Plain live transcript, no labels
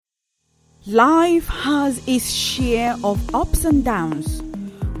Life has its share of ups and downs.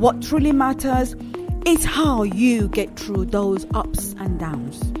 What truly matters is how you get through those ups and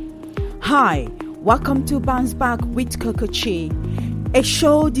downs. Hi, welcome to Bounce Back with Coco Chi, a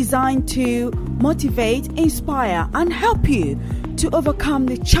show designed to motivate, inspire, and help you to overcome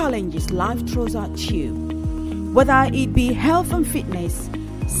the challenges life throws at you. Whether it be health and fitness,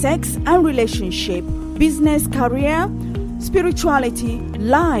 sex and relationship, business, career, spirituality,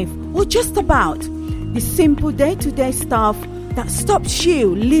 life, or just about the simple day-to-day stuff that stops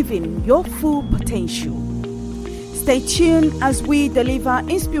you living your full potential. Stay tuned as we deliver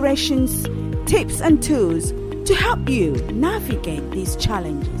inspirations, tips and tools to help you navigate these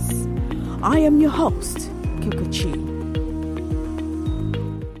challenges. I am your host, Coco Chi.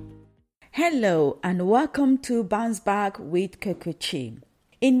 Hello and welcome to Bounce Back with Coco Chi.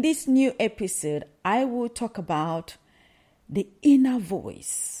 In this new episode, I will talk about the inner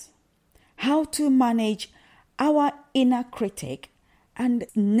voice, how to manage our inner critic and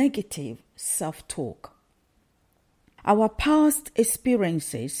negative self-talk. Our past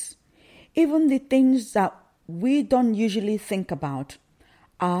experiences, even the things that we don't usually think about,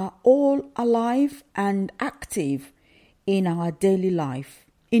 are all alive and active in our daily life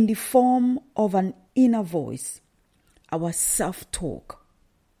in the form of an inner voice, our self-talk.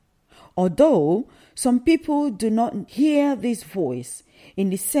 Although some people do not hear this voice in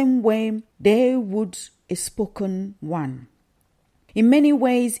the same way they would a spoken one. In many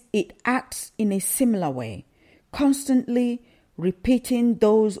ways, it acts in a similar way, constantly repeating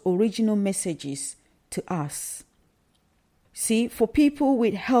those original messages to us. See, for people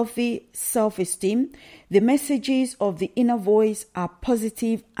with healthy self-esteem, the messages of the inner voice are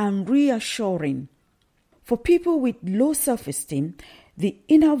positive and reassuring. For people with low self-esteem, the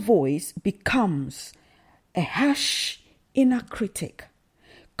inner voice becomes a harsh inner critic,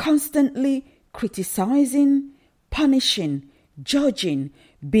 constantly criticizing, punishing, judging,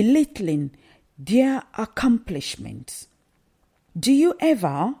 belittling their accomplishments. Do you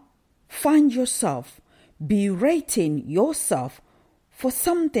ever find yourself berating yourself for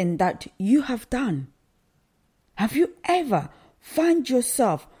something that you have done? Have you ever find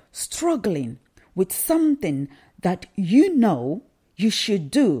yourself struggling with something that you know you should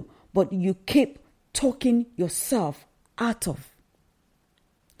do, but you keep talking yourself out of?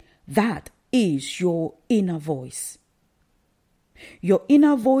 That is your inner voice. Your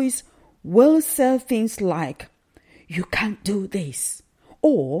inner voice will say things like, "You can't do this,"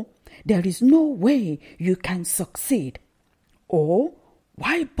 or "There is no way you can succeed," or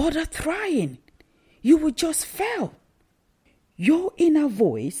 "Why bother trying? You will just fail." Your inner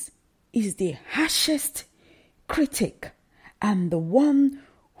voice is the harshest critic and the one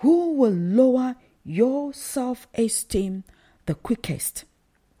who will lower your self-esteem the quickest.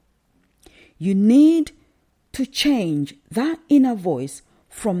 You need to change that inner voice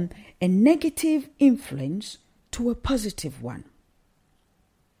from a negative influence to a positive one.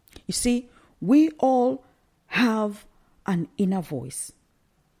 You see, we all have an inner voice.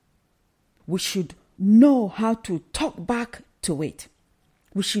 We should know how to talk back to it.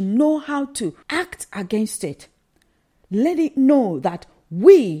 We should know how to act against it. Let it know that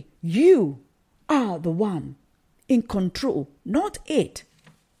you are the one in control, not it.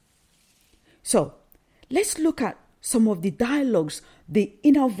 So, let's look at some of the dialogues the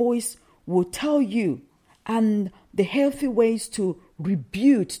inner voice will tell you and the healthy ways to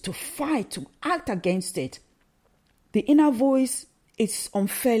rebuke, to fight, to act against it. The inner voice is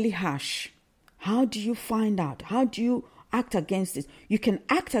unfairly harsh. How do you find out? How do you act against it? You can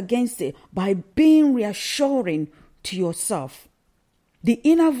act against it by being reassuring to yourself. The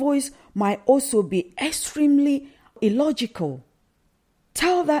inner voice might also be extremely illogical.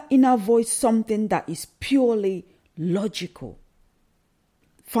 Tell that inner voice something that is purely logical.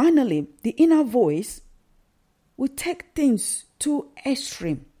 Finally, the inner voice will take things to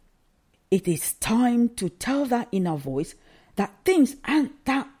extreme. It is time to tell that inner voice that things aren't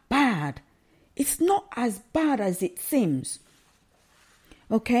that bad. It's not as bad as it seems.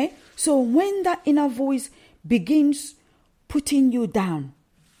 Okay? So when that inner voice begins putting you down,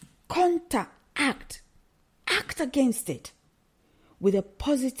 act against it with a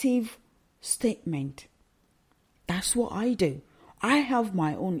positive statement. That's what I do. I have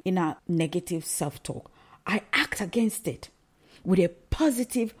my own inner negative self-talk. I act against it with a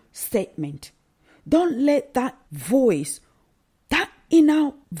positive statement. Don't let that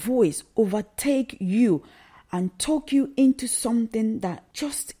inner voice overtake you and talk you into something that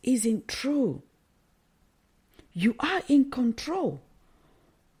just isn't true. You are in control.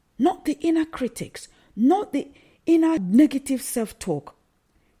 Not the inner critics, not the inner negative self-talk.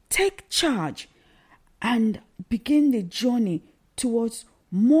 take charge and begin the journey towards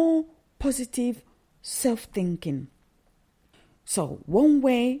more positive self-thinking. So one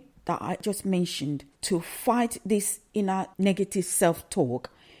way that I just mentioned to fight this inner negative self-talk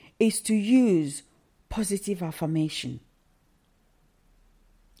is to use positive affirmation.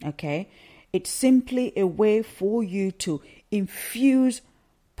 Okay? It's simply a way for you to infuse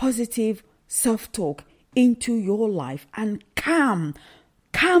positive self-talk into your life and calm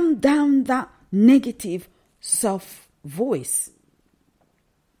down that negative self-voice.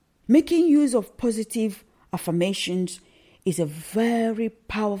 Making use of positive affirmations is a very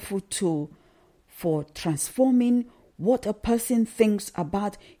powerful tool for transforming what a person thinks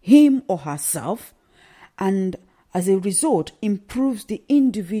about him or herself, and as a result improves the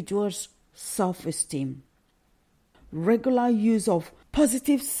individual's self-esteem. Regular use of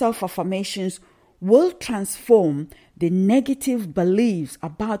positive self-affirmations will transform the negative beliefs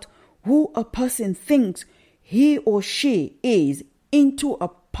about who a person thinks he or she is into a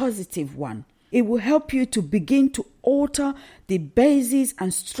positive one. It will help you to begin to alter the basis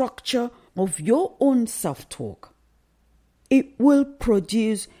and structure of your own self-talk. It will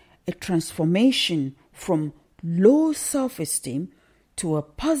produce a transformation from low self-esteem to a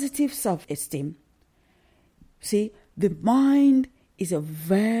positive self-esteem. See, the mind is a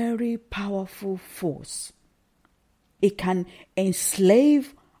very powerful force. It can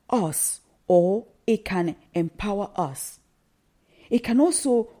enslave us or it can empower us. It can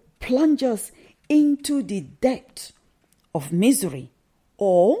also plunge us into the depth of misery,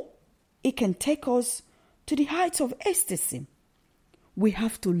 or it can take us to the heights of ecstasy. We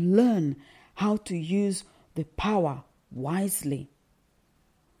have to learn how to use the power wisely.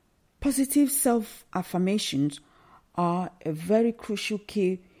 Positive self-affirmations are a very crucial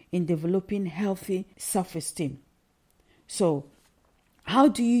key in developing healthy self-esteem. So, how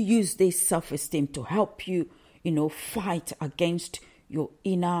do you use this self-esteem to help you, fight against your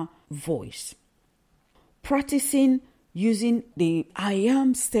inner voice? Practicing using the I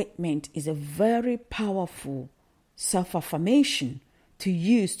am statement is a very powerful self-affirmation to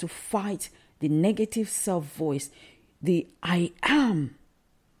use to fight the negative self-voice. The I am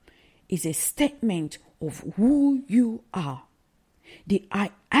is a statement of who you are. The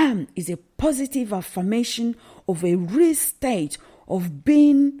I am is a positive affirmation of a real state of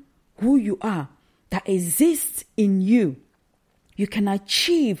being who you are that exists in you. You can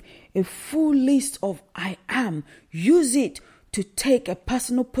achieve a full list of I am. Use it to take a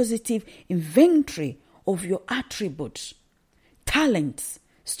personal positive inventory of your attributes, talents,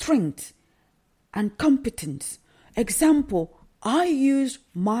 strengths, and competence. Example, I use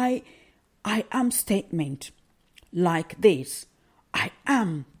my I am statement like this. I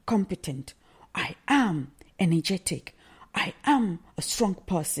am competent. I am energetic. I am a strong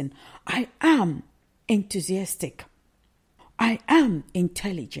person. I am enthusiastic. I am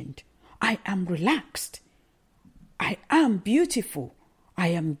intelligent. I am relaxed. I am beautiful. I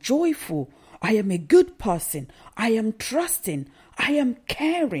am joyful. I am a good person. I am trusting. I am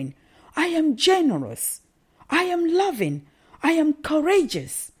caring. I am generous. I am loving. I am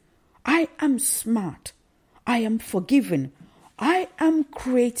courageous. I am smart. I am forgiving. I am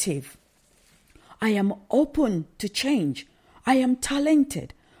creative. I am open to change. I am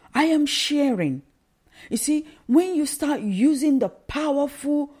talented. I am sharing. You see, when you start using the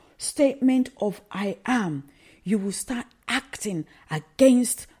powerful statement of I am, you will start acting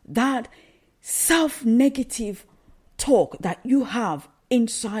against that self-negative talk that you have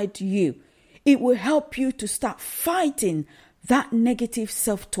inside you. It will help you to start fighting that negative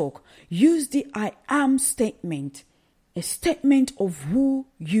self-talk. Use the I am statement, a statement of who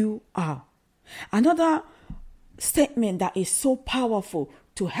you are. Another statement that is so powerful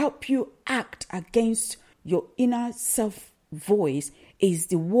to help you act against your inner self-voice is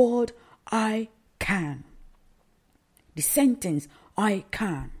the word I can. The sentence I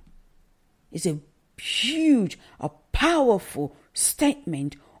can is a huge, a powerful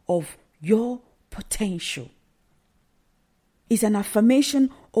statement of your potential. It's an affirmation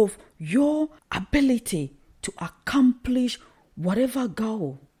of your ability to accomplish whatever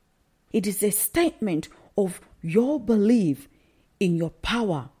goal. It is a statement of your belief in your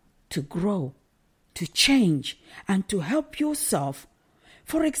power to grow, to change, and to help yourself.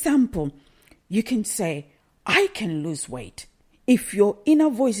 For example, you can say, I can lose weight. If your inner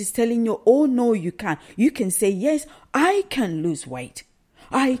voice is telling you, oh no, you can't, you can say, yes, I can lose weight.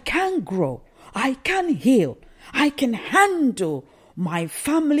 I can grow. I can heal. I can handle my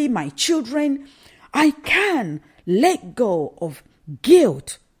family, my children. I can let go of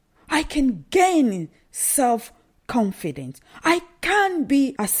guilt. I can gain self-confidence. I can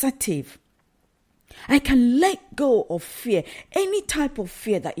be assertive. I can let go of fear. Any type of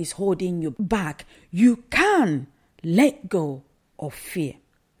fear that is holding you back, you can let go of fear.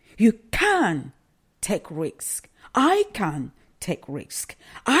 You can take risk. I can take risk.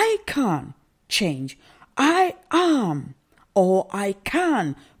 I can change. I am, or I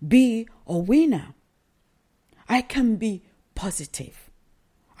can be a winner. I can be positive.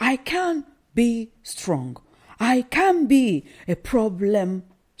 I can be strong. I can be a problem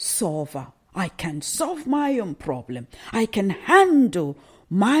solver. I can solve my own problem. I can handle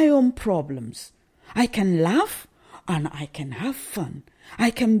my own problems. I can laugh and I can have fun.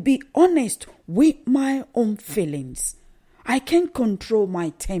 I can be honest with my own feelings. I can control my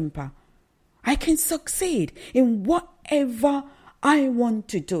temper. I can succeed in whatever I want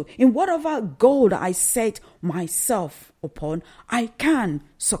to do. In whatever goal I set myself upon, I can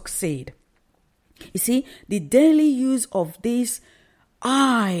succeed. You see, the daily use of this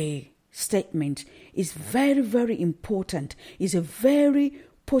I statement is very, very important. It's a very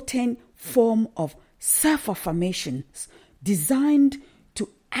potent form of self-affirmations designed to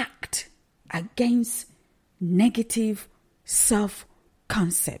act against negative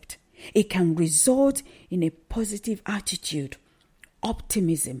self-concept. It can result in a positive attitude,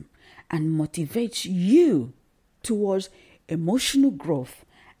 optimism, and motivates you towards emotional growth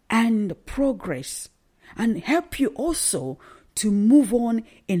and progress, and help you also to move on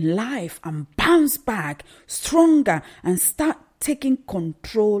in life and bounce back stronger and start taking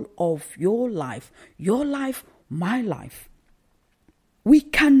control of your life, my life. We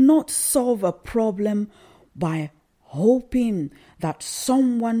cannot solve a problem by hoping that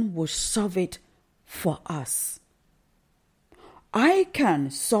someone will solve it for us. I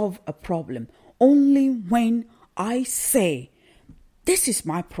can solve a problem only when I say, this is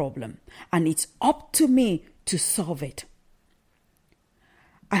my problem and it's up to me to solve it.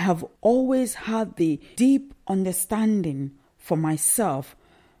 I have always had the deep understanding for myself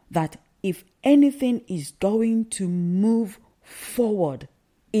that if anything is going to move forward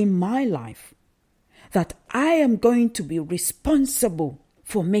in my life, that I am going to be responsible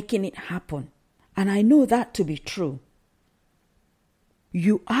for making it happen. And I know that to be true.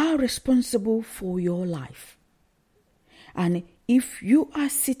 You are responsible for your life. And if you are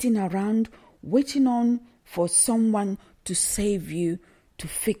sitting around waiting on for someone to save you, to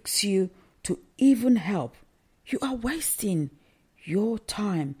fix you, to even help, you are wasting your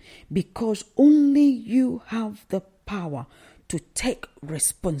time, because only you have the power to take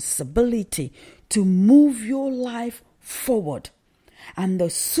responsibility to move your life forward. And the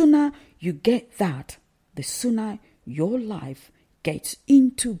sooner you get that, the sooner your life gets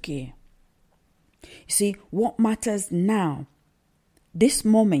into gear. You see, what matters now, this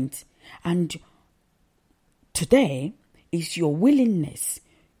moment and today, is your willingness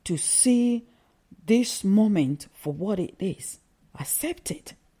to see this moment for what it is. Accept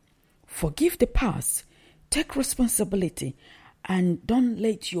it. Forgive the past. Take responsibility. And don't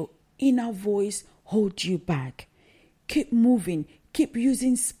let your inner voice hold you back. Keep moving. Keep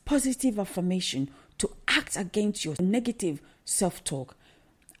using positive affirmation to act against your negative self-talk.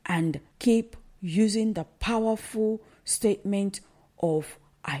 And keep using the powerful statement of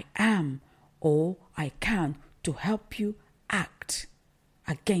I am or I can to help you act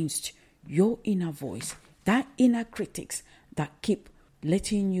against your inner voice, that inner critics that keep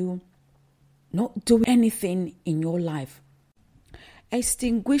letting you not do anything in your life.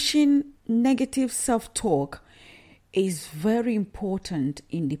 Extinguishing negative self-talk is very important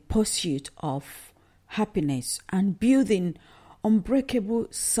in the pursuit of happiness and building unbreakable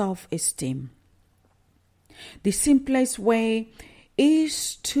self-esteem. The simplest way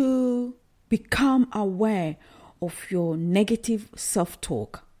is to become aware of your negative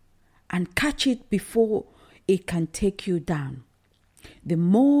self-talk and catch it before it can take you down. The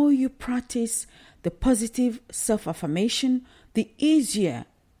more you practice the positive self-affirmation, the easier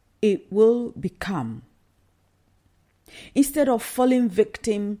it will become. Instead of falling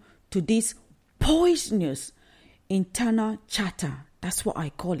victim to this poisonous internal chatter, that's what I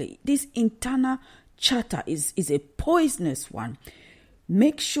call it. This internal chatter is a poisonous one.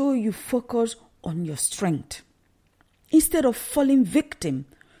 Make sure you focus on your strength. Instead of falling victim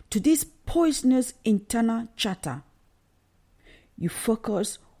to this poisonous internal chatter, you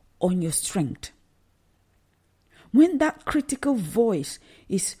focus on your strength. When that critical voice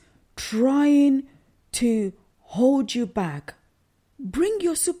is trying to hold you back, bring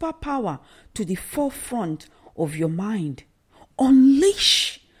your superpower to the forefront of your mind.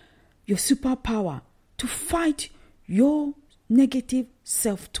 Unleash your superpower to fight your negative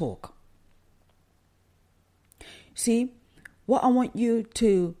self-talk. See, what I want you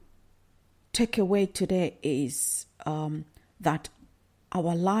to take away today is that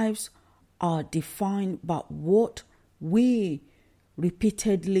our lives are defined by what we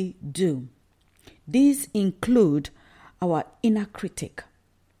repeatedly do. These include our inner critic,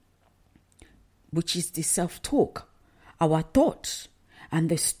 which is the self-talk, our thoughts, and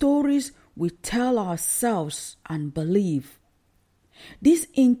the stories we tell ourselves and believe. These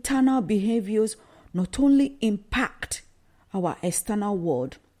internal behaviors not only impact our external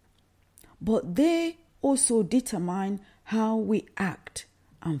world, but they also determine how we act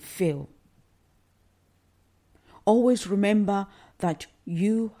and feel. Always remember that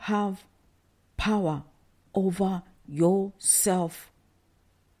you have power over yourself,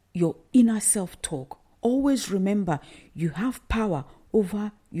 your inner self-talk. Always remember you have power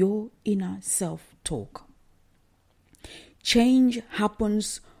over your inner self-talk. Change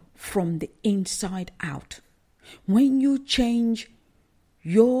happens from the inside out. When you change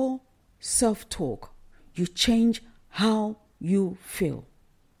your self-talk, you change how you feel.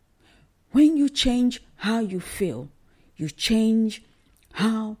 When you change how you feel, you change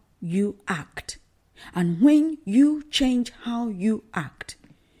how you act. And when you change how you act,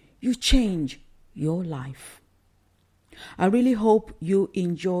 you change your life. I really hope you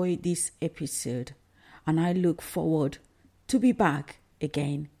enjoy this episode, and I look forward to be back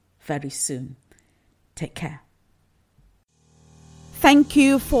again very soon. Take care. Thank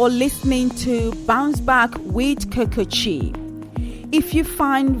you for listening to Bounce Back with Coco Chi. If you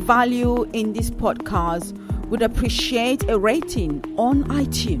find value in this podcast, would appreciate a rating on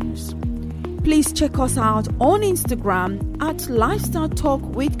iTunes. Please check us out on Instagram at Lifestyle Talk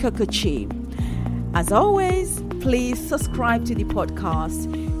with Coco Chi. As always, please subscribe to the podcast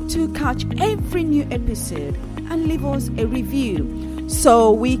to catch every new episode and leave us a review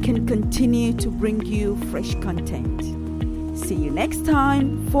so we can continue to bring you fresh content. See you next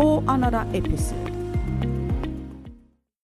time for another episode.